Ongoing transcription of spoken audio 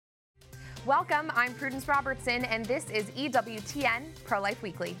Welcome, I'm Prudence Robertson, and this is EWTN Pro-Life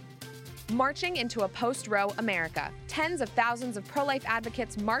Weekly. Marching into a post-Roe America, tens of thousands of pro-life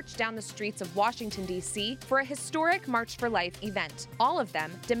advocates marched down the streets of Washington, D.C. for a historic March for Life event, all of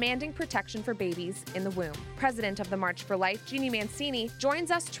them demanding protection for babies in the womb. President of the March for Life, Jeanne Mancini, joins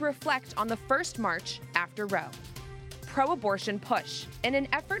us to reflect on the first march after Roe. Pro-abortion push. In an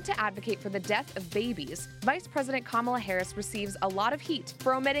effort to advocate for the death of babies, Vice President Kamala Harris receives a lot of heat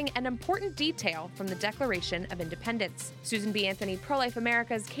for omitting an important detail from the Declaration of Independence. Susan B. Anthony Pro-Life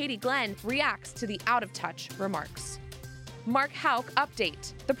America's Katie Glenn reacts to the out-of-touch remarks. Mark Houck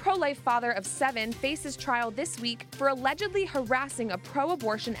update. The pro-life father of 7 faces trial this week for allegedly harassing a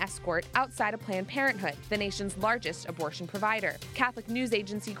pro-abortion escort outside of Planned Parenthood, the nation's largest abortion provider. Catholic news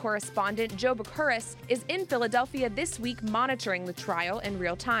agency correspondent Joe Bakuris is in Philadelphia this week monitoring the trial in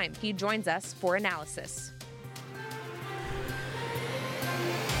real time. He joins us for analysis.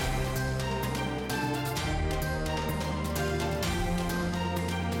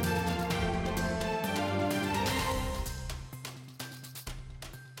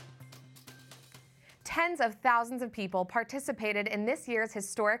 Tens of thousands of people participated in this year's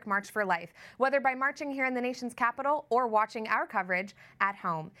historic March for Life, whether by marching here in the nation's capital or watching our coverage at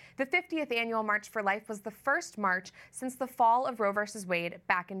home. The 50th annual March for Life was the first march since the fall of Roe v. Wade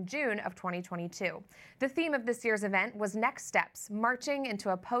back in June of 2022. The theme of this year's event was Next Steps, Marching into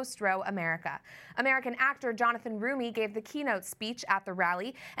a Post-Roe America. American actor Jonathan Roumie gave the keynote speech at the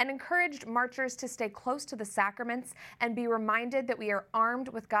rally and encouraged marchers to stay close to the sacraments and be reminded that we are armed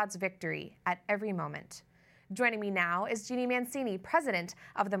with God's victory at every moment. Joining me now is Jeanne Mancini, president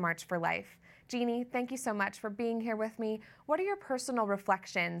of the March for Life. Jeanne, thank you so much for being here with me. What are your personal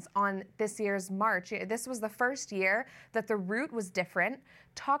reflections on this year's march? This was the first year that the route was different.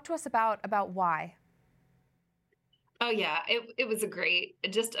 Talk to us about why. Oh yeah, it was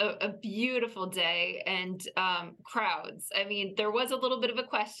just a beautiful day and crowds. I mean, there was a little bit of a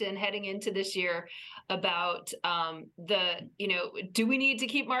question heading into this year about do we need to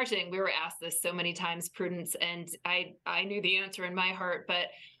keep marching? We were asked this so many times, Prudence, and I knew the answer in my heart, but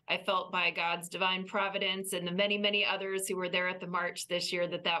I felt by God's divine providence and the many, many others who were there at the march this year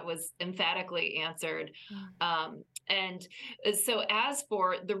that was emphatically answered. And so as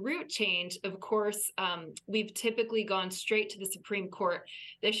for the route change, of course, we've typically gone straight to the Supreme Court.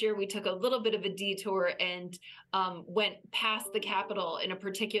 This year, we took a little bit of a detour and went past the Capitol in a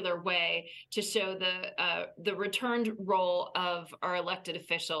particular way to show the returned role of our elected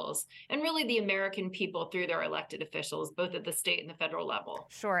officials and really the American people through their elected officials, both at the state and the federal level.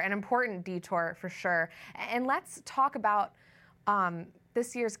 Sure, an important detour for sure. And let's talk about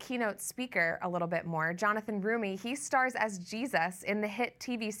this year's keynote speaker a little bit more. Jonathan Roumie, he stars as Jesus in the hit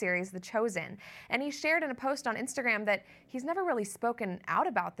TV series The Chosen. And he shared in a post on Instagram that he's never really spoken out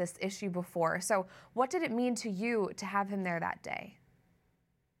about this issue before. So what did it mean to you to have him there that day?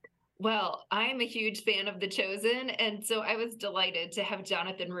 Well, I'm a huge fan of The Chosen, and so I was delighted to have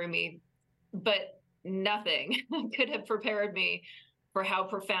Jonathan Roumie, but nothing could have prepared me for how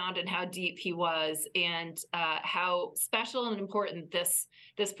profound and how deep he was, and how special and important this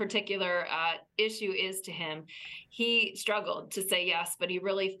particular issue is to him. He struggled to say yes, but he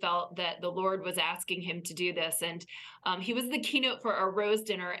really felt that the Lord was asking him to do this. And he was the keynote for our Rose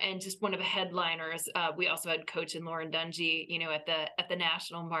Dinner and just one of the headliners. We also had Coach and Lauren Dungy, at the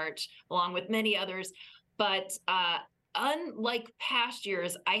National March, along with many others. But unlike past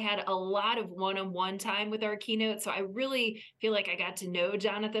years, I had a lot of one-on-one time with our keynote. So I really feel like I got to know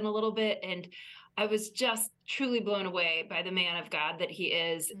Jonathan a little bit. And I was just truly blown away by the man of God that he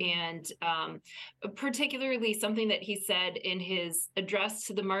is. And particularly something that he said in his address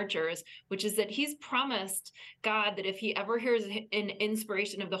to the marchers, which is that he's promised God that if he ever hears an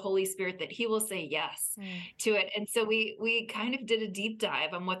inspiration of the Holy Spirit, that he will say yes to it. And so we kind of did a deep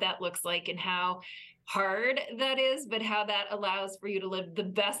dive on what that looks like and how hard that is, but how that allows for you to live the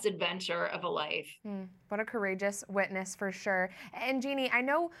best adventure of a life. What a courageous witness for sure. And Jeanne, I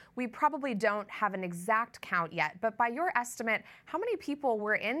know we probably don't have an exact count yet, but by your estimate, how many people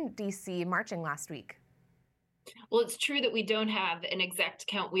were in DC marching last week? Well, it's true that we don't have an exact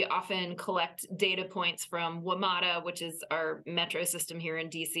count. We often collect data points from WMATA, which is our metro system here in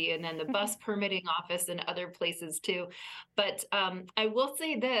DC, and then the bus permitting office and other places too. But I will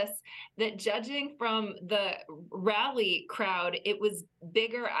say this, that judging from the rally crowd, it was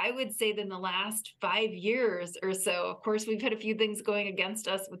bigger, I would say, than the last 5 years or so. Of course, we've had a few things going against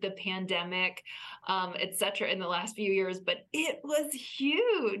us with the pandemic, et cetera, in the last few years, but it was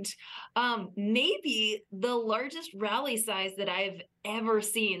huge. Maybe the largest rally size that I've ever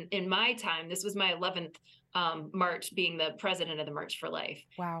seen in my time. This was my 11th march, being the president of the March for Life.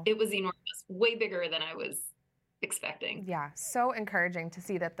 Wow. It was enormous, way bigger than I was expecting. Yeah, so encouraging to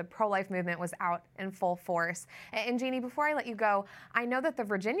see that the pro-life movement was out in full force. And Jeannie, before I let you go, I know that the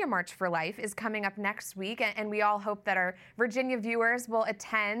Virginia March for Life is coming up next week, and we all hope that our Virginia viewers will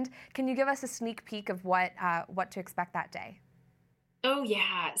attend. Can you give us a sneak peek of what to expect that day? Oh,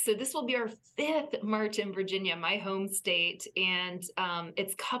 yeah. So this will be our 5th March in Virginia, my home state. And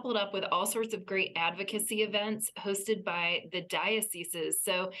it's coupled up with all sorts of great advocacy events hosted by the dioceses.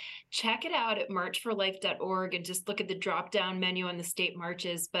 So check it out at marchforlife.org and just look at the drop-down menu on the state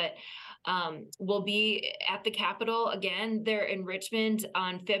marches. But we'll be at the Capitol again there in Richmond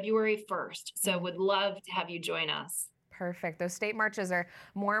on February 1st. So would love to have you join us. Perfect. Those state marches are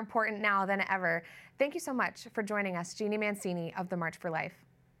more important now than ever. Thank you so much for joining us, Jeanne Mancini of the March for Life.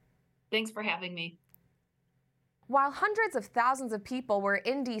 Thanks for having me. While hundreds of thousands of people were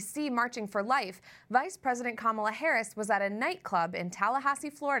in D.C. marching for life, Vice President Kamala Harris was at a nightclub in Tallahassee,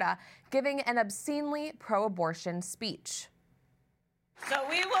 Florida, giving an obscenely pro-abortion speech. So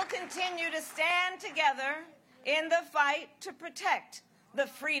we will continue to stand together in the fight to protect the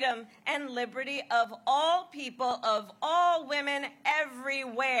freedom and liberty of all people, of all women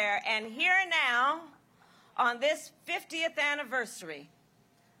everywhere. And here now, on this 50th anniversary,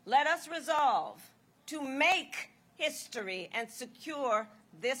 let us resolve to make history and secure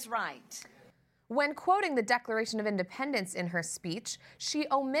this right. When quoting the Declaration of Independence in her speech, she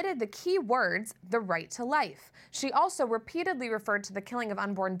omitted the key words, the right to life. She also repeatedly referred to the killing of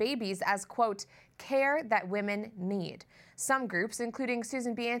unborn babies as, quote, care that women need. Some groups, including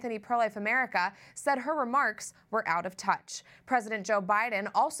Susan B. Anthony Pro-Life America, said her remarks were out of touch. President Joe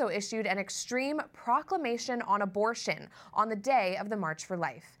Biden also issued an extreme proclamation on abortion on the day of the March for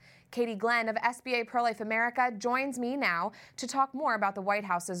Life. Katie Glenn of SBA Pro-Life America joins me now to talk more about the White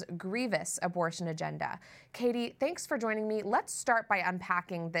House's grievous abortion agenda. Katie, thanks for joining me. Let's start by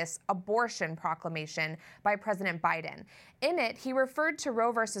unpacking this abortion proclamation by President Biden. In it, he referred to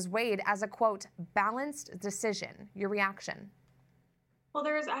Roe versus Wade as a, quote, balanced decision. Your reaction? Well,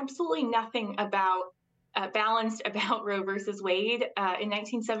 there is absolutely nothing about balanced about Roe versus Wade. In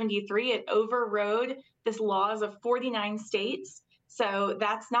 1973, it overrode the laws of 49 states. So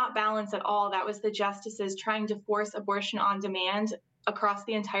that's not balance at all. That was the justices trying to force abortion on demand across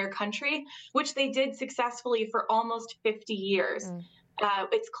the entire country, which they did successfully for almost 50 years.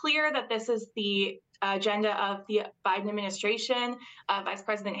 It's clear that this is the agenda of the Biden administration. Vice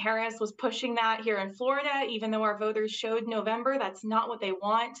President Harris was pushing that here in Florida, even though our voters showed November that's not what they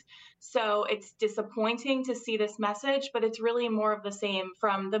want. So it's disappointing to see this message, but it's really more of the same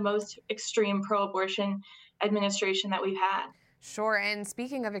from the most extreme pro-abortion administration that we've had. Sure, and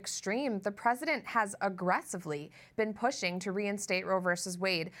speaking of extreme, the president has aggressively been pushing to reinstate Roe versus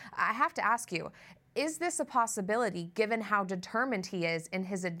Wade. I have to ask you, is this a possibility, given how determined he is in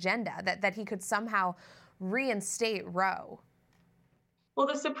his agenda, that he could somehow reinstate Roe? Well,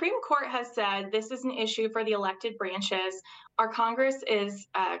 the Supreme Court has said this is an issue for the elected branches. Our Congress is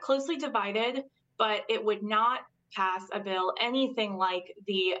closely divided, but it would not pass a bill anything like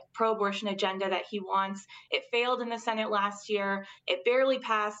the pro-abortion agenda that he wants. It failed in the Senate last year. It barely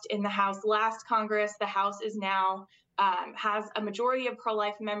passed in the House last Congress. The House is now has a majority of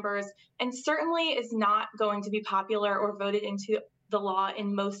pro-life members and certainly is not going to be popular or voted into the law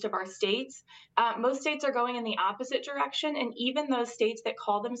in most of our states. Most states are going in the opposite direction, and even those states that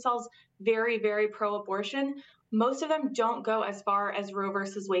call themselves very, very pro-abortion, most of them don't go as far as Roe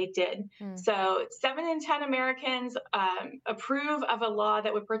versus Wade did. So 7 in 10 Americans approve of a law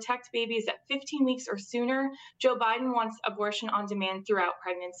that would protect babies at 15 weeks or sooner. Joe Biden wants abortion on demand throughout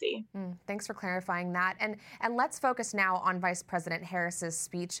pregnancy. Thanks for clarifying that. And let's focus now on Vice President Harris's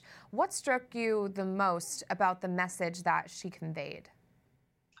speech. What struck you the most about the message that she conveyed?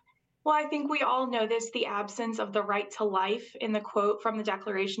 Well, I think we all noticed the absence of the right to life in the quote from the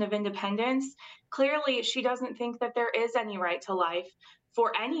Declaration of Independence. Clearly, she doesn't think that there is any right to life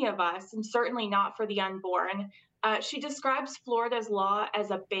for any of us, and certainly not for the unborn. She describes Florida's law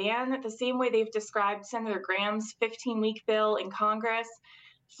as a ban, the same way they've described Senator Graham's 15-week bill in Congress.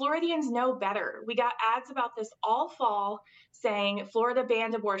 Floridians know better. We got ads about this all fall saying Florida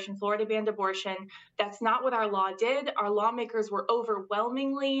banned abortion, Florida banned abortion. That's not what our law did. Our lawmakers were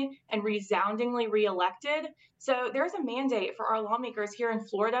overwhelmingly and resoundingly reelected. So there's a mandate for our lawmakers here in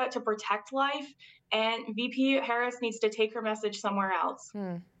Florida to protect life, and VP Harris needs to take her message somewhere else.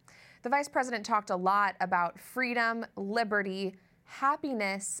 The vice president talked a lot about freedom, liberty,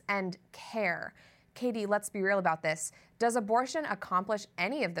 happiness, and care. Katie, let's be real about this. Does abortion accomplish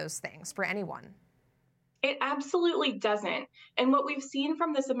any of those things for anyone? It absolutely doesn't. And what we've seen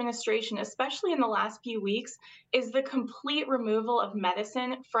from this administration, especially in the last few weeks, is the complete removal of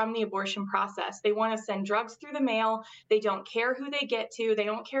medicine from the abortion process. They want to send drugs through the mail. They don't care who they get to. They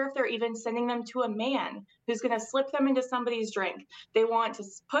don't care if they're even sending them to a man who's going to slip them into somebody's drink. They want to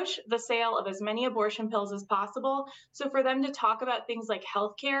push the sale of as many abortion pills as possible. So for them to talk about things like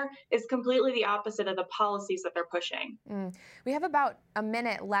healthcare is completely the opposite of the policies that they're pushing. We have about a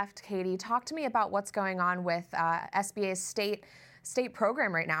minute left, Katie. Talk to me about what's going on with SBA's state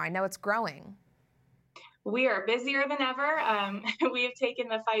program right now. I know it's growing. We are busier than ever. We have taken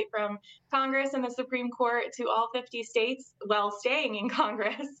the fight from Congress and the Supreme Court to all 50 states while staying in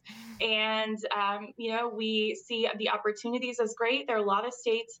Congress. And, we see the opportunities as great. There are a lot of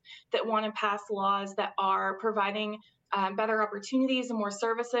states that want to pass laws that are providing better opportunities and more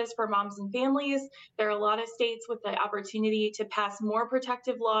services for moms and families. There are a lot of states with the opportunity to pass more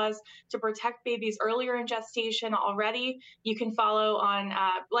protective laws to protect babies earlier in gestation already. You can follow on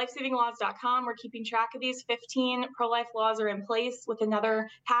lifesavinglaws.com. We're keeping track of these. 15 pro-life laws are in place with another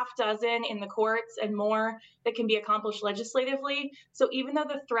half dozen in the courts and more that can be accomplished legislatively. So even though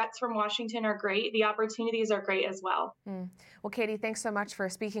the threats from Washington are great, the opportunities are great as well. Well, Katie, thanks so much for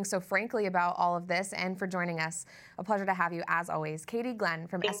speaking so frankly about all of this and for joining us. A pleasure to have you as always. Katie Glenn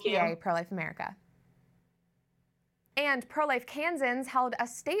from SBA Pro-Life America. And Pro-Life Kansans held a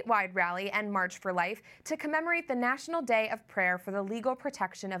statewide rally and March for Life to commemorate the National Day of Prayer for the Legal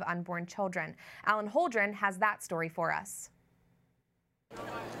Protection of Unborn Children. Alan Holdren has that story for us.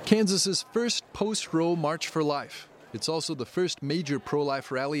 Kansas's first post-Roe March for Life. It's also the first major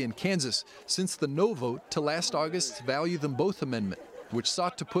pro-life rally in Kansas since the no vote to last August's Value Them Both Amendment, which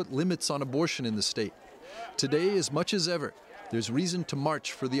sought to put limits on abortion in the state. Today, as much as ever, there's reason to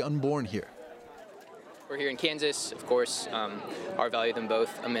march for the unborn here. We're here in Kansas. Of course, our Value Them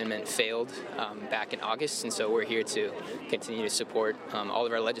Both amendment failed back in August, and so we're here to continue to support all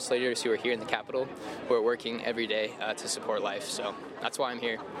of our legislators who are here in the Capitol, who are working every day to support life. So that's why I'm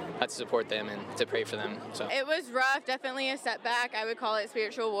here, to support them and to pray for them. So it was rough, definitely a setback. I would call it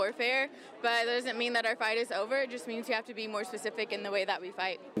spiritual warfare, but that doesn't mean that our fight is over. It just means you have to be more specific in the way that we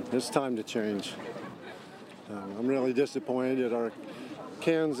fight. It's time to change. I'm really disappointed that our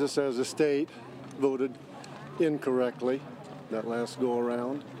Kansas as a state voted incorrectly that last go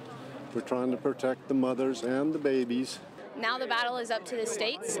around. We're trying to protect the mothers and the babies. Now the battle is up to the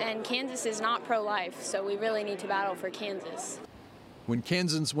states, and Kansas is not pro-life, so we really need to battle for Kansas. When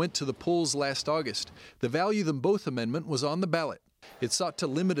Kansans went to the polls last August, the Value Them Both amendment was on the ballot. It sought to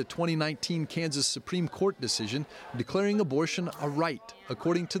limit a 2019 Kansas Supreme Court decision declaring abortion a right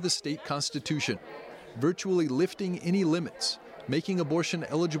according to the state constitution, virtually lifting any limits, making abortion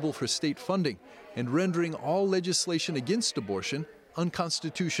eligible for state funding, and rendering all legislation against abortion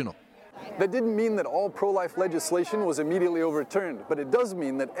unconstitutional. That didn't mean that all pro-life legislation was immediately overturned, but it does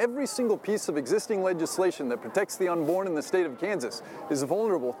mean that every single piece of existing legislation that protects the unborn in the state of Kansas is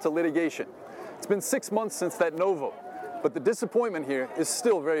vulnerable to litigation. It's been 6 months since that no vote, but the disappointment here is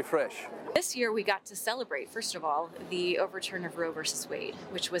still very fresh. This year we got to celebrate, first of all, the overturn of Roe versus Wade,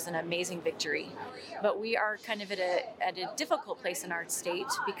 which was an amazing victory. But we are kind of at a difficult place in our state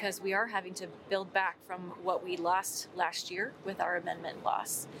because we are having to build back from what we lost last year with our amendment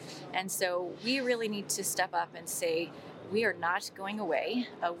loss. And so we really need to step up and say, we are not going away.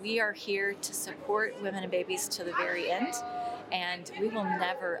 We are here to support women and babies to the very end, and we will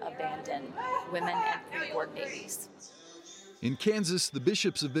never abandon women and preborn babies. In Kansas, the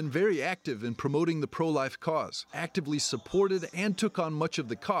bishops have been very active in promoting the pro-life cause, actively supported and took on much of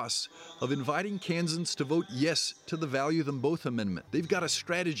the costs of inviting Kansans to vote yes to the Value Them Both amendment. They've got a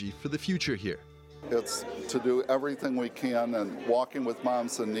strategy for the future here. It's to do everything we can, and Walking with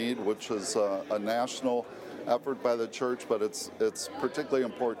Moms in Need, which is a national effort by the church, but it's particularly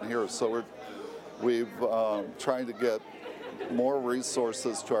important here. So we've tried to get more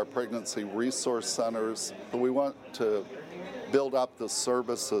resources to our pregnancy resource centers. We want to build up the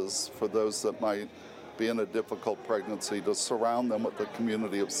services for those that might be in a difficult pregnancy, to surround them with a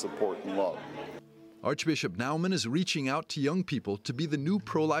community of support and love. Archbishop Naumann is reaching out to young people to be the new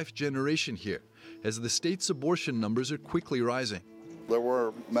pro-life generation here, as the state's abortion numbers are quickly rising. There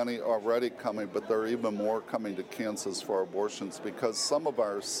were many already coming, but there are even more coming to Kansas for abortions because some of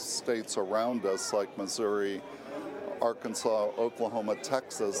our states around us, like Missouri, Arkansas, Oklahoma,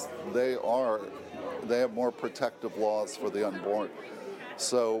 Texas, they have more protective laws for the unborn.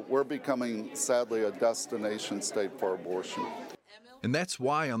 So we're becoming, sadly, a destination state for abortion. And that's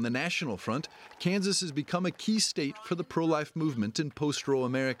why, on the national front, Kansas has become a key state for the pro-life movement in post-Roe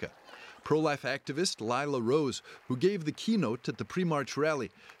America. Pro-life activist Lila Rose, who gave the keynote at the pre-March rally,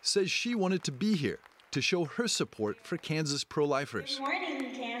 says she wanted to be here to show her support for Kansas pro-lifers. Good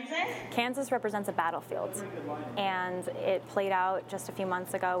morning, Kansas. Kansas represents a battlefield, and it played out just a few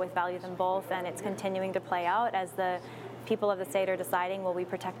months ago with Value Them Both, and it's continuing to play out as the people of the state are deciding, will we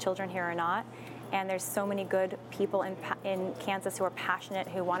protect children here or not? And there's so many good people in Kansas who are passionate,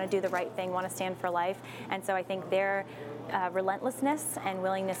 who want to do the right thing, want to stand for life. And so I think their relentlessness and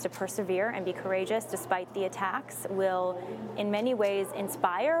willingness to persevere and be courageous despite the attacks will in many ways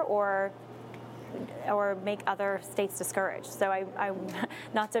inspire or make other states discouraged. So I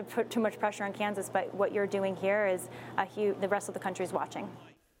not to put too much pressure on Kansas, but what you're doing here is the rest of the country is watching.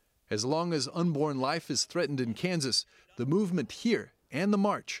 As long as unborn life is threatened in Kansas, the movement here and the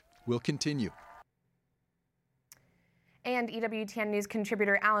march will continue. And EWTN News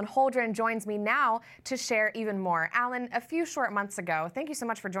contributor Alan Holdren joins me now to share even more. Alan, a few short months ago, thank you so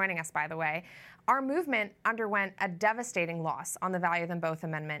much for joining us, by the way, our movement underwent a devastating loss on the Value Them Both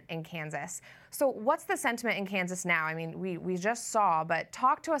Amendment in Kansas. So what's the sentiment in Kansas now? I mean, we just saw, but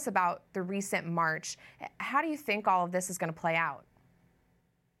talk to us about the recent march. How do you think all of this is going to play out?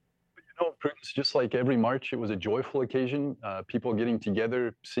 You know, Prudence, just like every march, it was a joyful occasion, people getting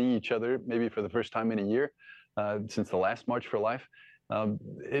together, seeing each other, maybe for the first time in a year. Since the last March for Life.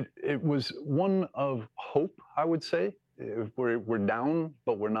 It was one of hope, I would say. We're down,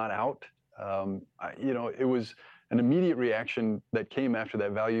 but we're not out. You know, it was an immediate reaction that came after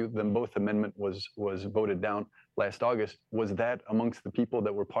that Value Them Both amendment was voted down last August, was that amongst the people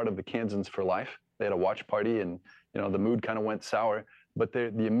that were part of the Kansans for Life. They had a watch party and, you know, the mood kind of went sour. But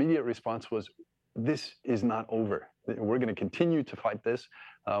the immediate response was, this is not over. We're going to continue to fight this.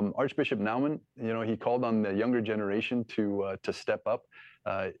 Archbishop Naumann, you know, he called on the younger generation to step up.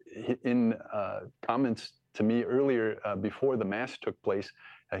 In comments to me earlier before the Mass took place,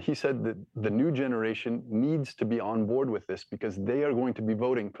 he said that the new generation needs to be on board with this because they are going to be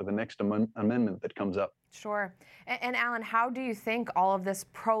voting for the next amendment that comes up. Sure. And Alan, how do you think all of this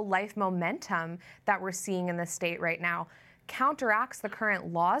pro-life momentum that we're seeing in the state right now counteracts the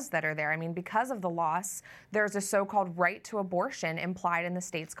current laws that are there? I mean, because of the loss, there's a so-called right to abortion implied in the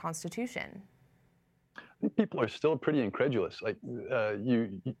state's constitution. I think people are still pretty incredulous. Like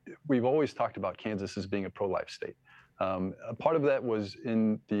we've always talked about Kansas as being a pro-life state. A part of that was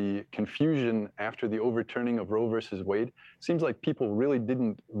in the confusion after the overturning of Roe versus Wade. It seems like people really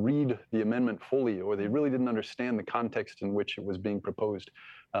didn't read the amendment fully, or they really didn't understand the context in which it was being proposed.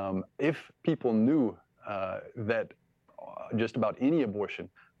 If people knew that just about any abortion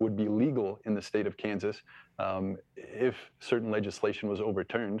would be legal in the state of Kansas if certain legislation was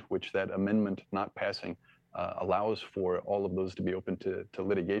overturned, which that amendment not passing allows for all of those to be open to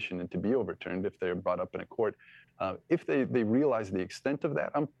litigation and to be overturned if they're brought up in a court. If they realize the extent of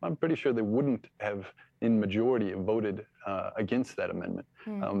that, I'm pretty sure they wouldn't have in majority voted against that amendment.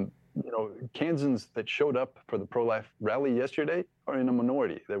 You know, Kansans that showed up for the pro-life rally yesterday are in a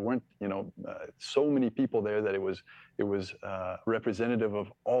minority. There weren't, you know, so many people there that it was representative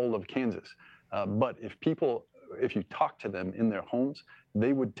of all of Kansas. But if you talk to them in their homes,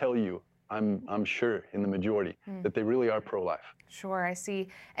 they would tell you, I'm sure in the majority, that they really are pro-life. Sure, I see.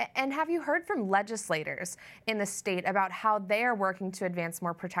 And have you heard from legislators in the state about how they are working to advance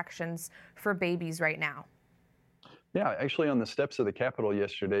more protections for babies right now? Yeah, actually on the steps of the Capitol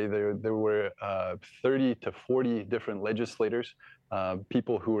yesterday, there were 30 to 40 different legislators,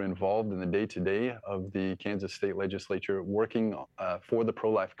 people who are involved in the day-to-day of the Kansas State Legislature working for the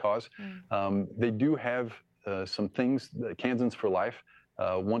pro-life cause. They do have some things that Kansans for Life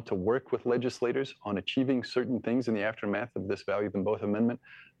want to work with legislators on achieving certain things in the aftermath of this Value Them Both amendment.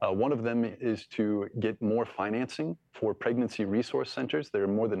 One of them is to get more financing for pregnancy resource centers. There are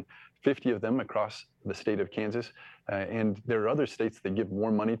more than 50 of them across the state of Kansas. And there are other states that give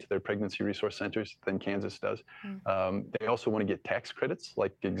more money to their pregnancy resource centers than Kansas does. They also want to get tax credits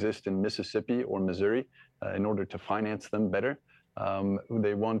like exist in Mississippi or Missouri in order to finance them better.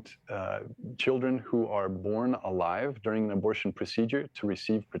 They want children who are born alive during an abortion procedure to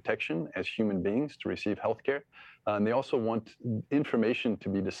receive protection as human beings, to receive health care. And they also want information to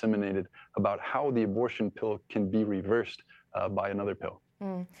be disseminated about how the abortion pill can be reversed by another pill.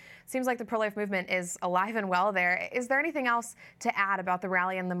 Seems like the pro-life movement is alive and well there. Is there anything else to add about the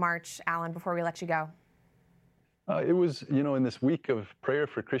rally and the march, Alan, before we let you go? It was, you know, in this week of prayer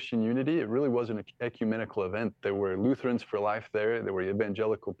for Christian unity, it really was an ecumenical event. There were Lutherans for Life there. There were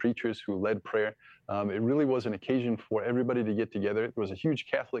evangelical preachers who led prayer. It really was an occasion for everybody to get together. There was a huge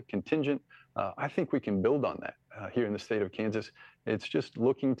Catholic contingent. I think we can build on that here in the state of Kansas. It's just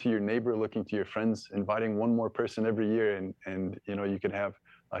looking to your neighbor, looking to your friends, inviting one more person every year, and you know, you could have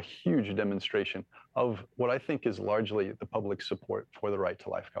a huge demonstration of what I think is largely the public support for the right to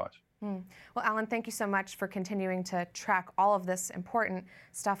life cause. Well, Alan, thank you so much for continuing to track all of this important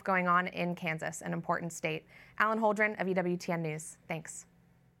stuff going on in Kansas, an important state. Alan Holdren of EWTN News, thanks.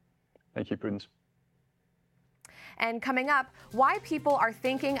 Thank you, Prudence. And coming up, why people are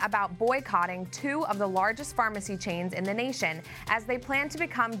thinking about boycotting two of the largest pharmacy chains in the nation as they plan to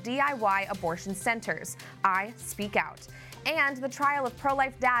become DIY abortion centers. I speak out. And the trial of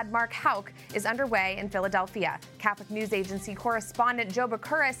pro-life dad Mark Houck is underway in Philadelphia. Catholic News Agency correspondent Joe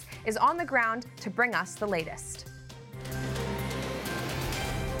Bakuris is on the ground to bring us the latest.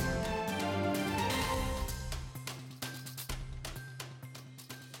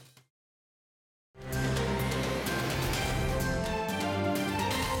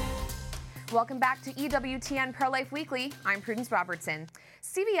 Welcome back to EWTN Pro-Life Weekly. I'm Prudence Robertson.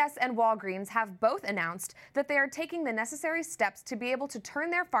 CVS and Walgreens have both announced that they are taking the necessary steps to be able to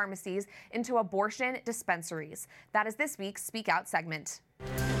turn their pharmacies into abortion dispensaries. That is this week's Speak Out segment.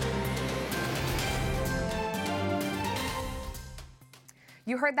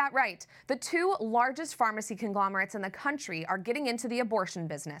 You heard that right. The two largest pharmacy conglomerates in the country are getting into the abortion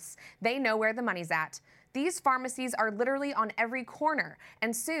business. They know where the money's at. These pharmacies are literally on every corner,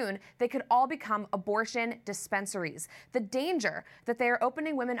 and soon they could all become abortion dispensaries. The danger that they are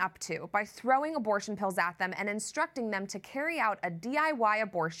opening women up to by throwing abortion pills at them and instructing them to carry out a DIY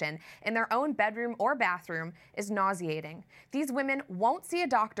abortion in their own bedroom or bathroom is nauseating. These women won't see a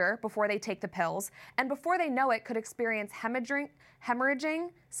doctor before they take the pills, and before they know it could experience hemorrhaging,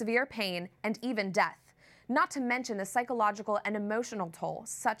 severe pain, and even death. Not to mention the psychological and emotional toll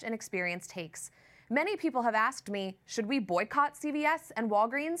such an experience takes. Many people have asked me, should we boycott CVS and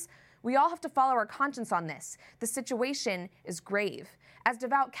Walgreens? We all have to follow our conscience on this. The situation is grave. As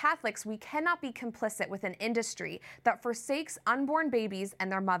devout Catholics, we cannot be complicit with an industry that forsakes unborn babies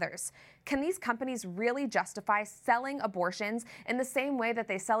and their mothers. Can these companies really justify selling abortions in the same way that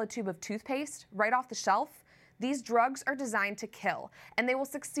they sell a tube of toothpaste right off the shelf? These drugs are designed to kill, and they will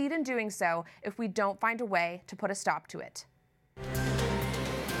succeed in doing so if we don't find a way to put a stop to it.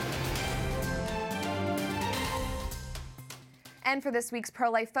 And for this week's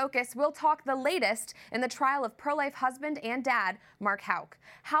Pro-Life Focus, we'll talk the latest in the trial of pro-life husband and dad, Mark Houck.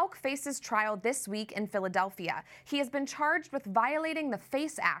 Houck faces trial this week in Philadelphia. He has been charged with violating the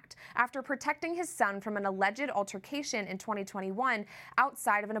FACE Act after protecting his son from an alleged altercation in 2021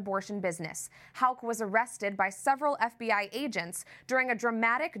 outside of an abortion business. Houck was arrested by several FBI agents during a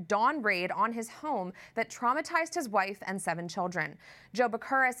dramatic dawn raid on his home that traumatized his wife and 7 children. Joe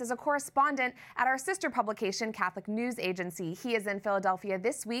Bakuris is a correspondent at our sister publication, Catholic News Agency. He is in Philadelphia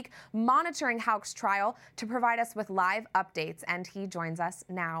this week monitoring Houck's trial to provide us with live updates, and he joins us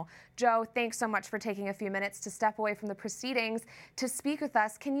now. Joe, thanks so much for taking a few minutes to step away from the proceedings to speak with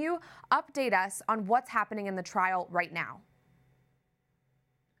us. Can you update us on what's happening in the trial right now?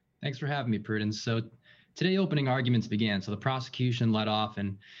 Thanks for having me, Prudence. So today opening arguments began. So the prosecution led off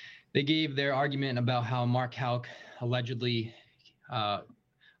and they gave their argument about how Mark Houck allegedly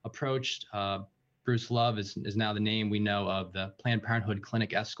approached Bruce Love is now the name we know of the Planned Parenthood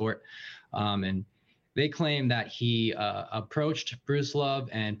clinic escort. And they claim that he approached Bruce Love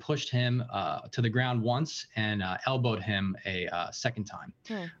and pushed him to the ground once and elbowed him a second time.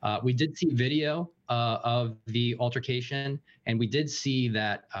 We did see video of the altercation, and we did see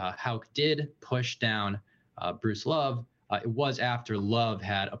that Houck did push down Bruce Love. It was after Love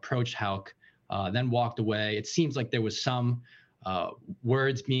had approached Houck, then walked away. It seems like there was some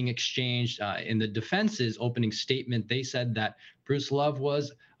words being exchanged. In the defense's opening statement, they said that Bruce Love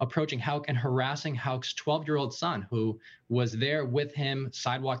was approaching Houck and harassing Houck's 12-year-old son, who was there with him,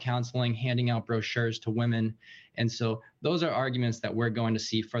 sidewalk counseling, handing out brochures to women. And so those are arguments that we're going to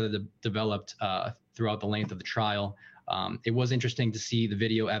see further developed throughout the length of the trial. It was interesting to see the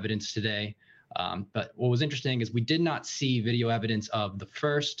video evidence today. But what was interesting is we did not see video evidence of the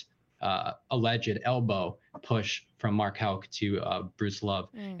first alleged elbow push from Mark Houck to Bruce Love.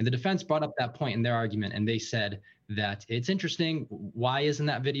 And the defense brought up that point in their argument, and they said that it's interesting. Why isn't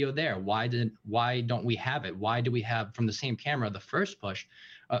that video there? Why don't we have it? Why do we have from the same camera the first push?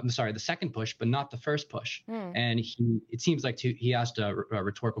 The second push, but not the first push. And it seems like he asked a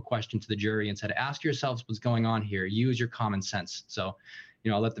rhetorical question to the jury and said, "Ask yourselves what's going on here. Use your common sense." So,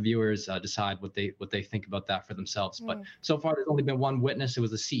 I'll let the viewers decide what they think about that for themselves. But so far, there's only been one witness. It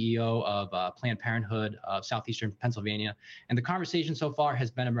was the CEO of Planned Parenthood of Southeastern Pennsylvania. And the conversation so far has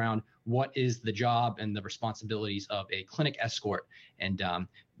been around what is the job and the responsibilities of a clinic escort. And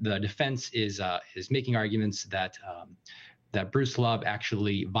the defense is making arguments that Bruce Love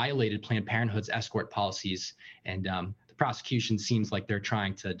actually violated Planned Parenthood's escort policies. And the prosecution seems like they're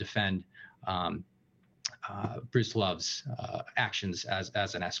trying to defend Bruce Love's actions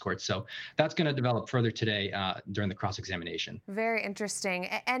as an escort. So that's going to develop further today during the cross-examination. Very interesting.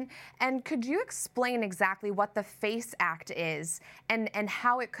 And could you explain exactly what the FACE Act is and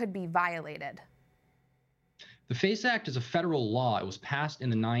how it could be violated? The FACE Act is a federal law. It was passed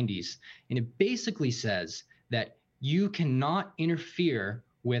in the 90s, and it basically says that you cannot interfere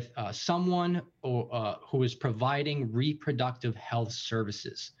with someone who is providing reproductive health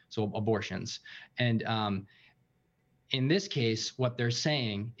services, so abortions. And in this case, what they're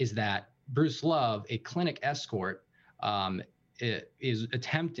saying is that Bruce Love, a clinic escort, is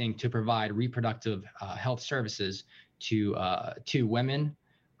attempting to provide reproductive health services to women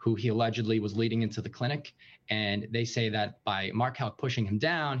who he allegedly was leading into the clinic. And they say that by Mark Houck pushing him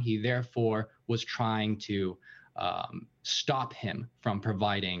down, he therefore was trying to stop him from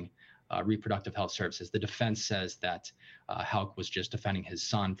providing reproductive health services. The defense says that Houck was just defending his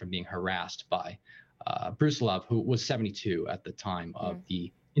son from being harassed by Bruce Love, who was 72 at the time of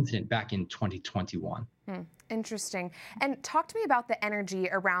the incident back in 2021. Interesting. And talk to me about the energy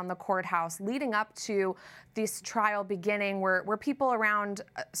around the courthouse leading up to this trial beginning. Were people around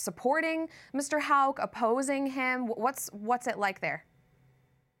supporting Mr. Houck, opposing him? What's it like there?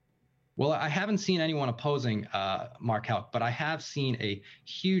 Well, I haven't seen anyone opposing Mark Houck, but I have seen a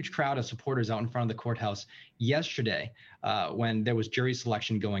huge crowd of supporters out in front of the courthouse yesterday when there was jury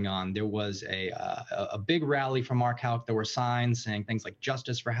selection going on. There was a big rally for Mark Houck. There were signs saying things like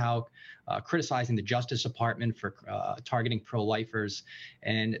 "Justice for Houck," criticizing the Justice Department for targeting pro-lifers,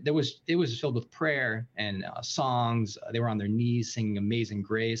 and it was filled with prayer and songs. They were on their knees singing "Amazing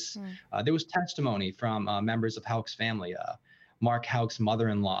Grace." There was testimony from members of Houck's family. Mark Houck's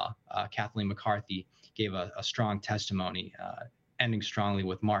mother-in-law, Kathleen McCarthy, gave a strong testimony, ending strongly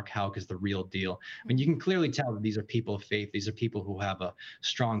with "Mark Houck is the real deal." I mean, you can clearly tell that these are people of faith. These are people who have a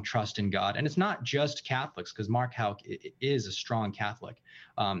strong trust in God. And it's not just Catholics, because Mark Houck is a strong Catholic.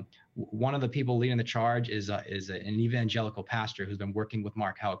 One of the people leading the charge is an evangelical pastor who's been working with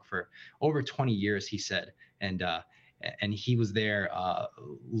Mark Houck for over 20 years, he said. And he was there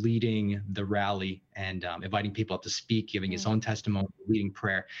leading the rally and inviting people up to speak, giving his own testimony, leading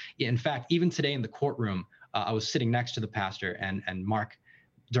prayer. In fact, even today in the courtroom, I was sitting next to the pastor, and Mark,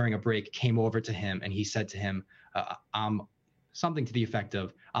 during a break, came over to him, and he said to him, something to the effect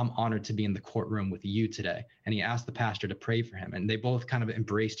of, "I'm honored to be in the courtroom with you today." And he asked the pastor to pray for him, and they both kind of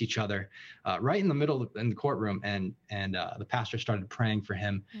embraced each other right in the middle in the courtroom, and the pastor started praying for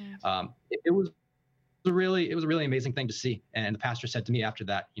him. It was a really amazing thing to see. And the pastor said to me after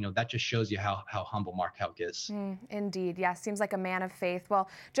that, that just shows you how humble Mark Houck is. Indeed. Yes. Seems like a man of faith. Well,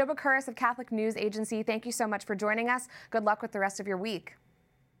 Joe Bakuris of Catholic News Agency, thank you so much for joining us. Good luck with the rest of your week.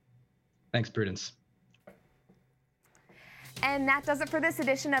 Thanks, Prudence. And that does it for this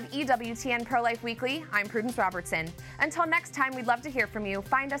edition of EWTN Pro-Life Weekly. I'm Prudence Robertson. Until next time, we'd love to hear from you.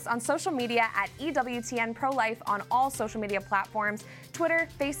 Find us on social media at EWTN Pro-Life on all social media platforms, Twitter,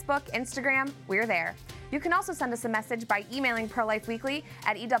 Facebook, Instagram, we're there. You can also send us a message by emailing prolifeweekly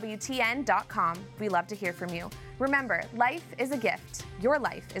at EWTN.com. We love to hear from you. Remember, life is a gift. Your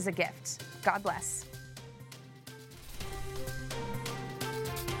life is a gift. God bless.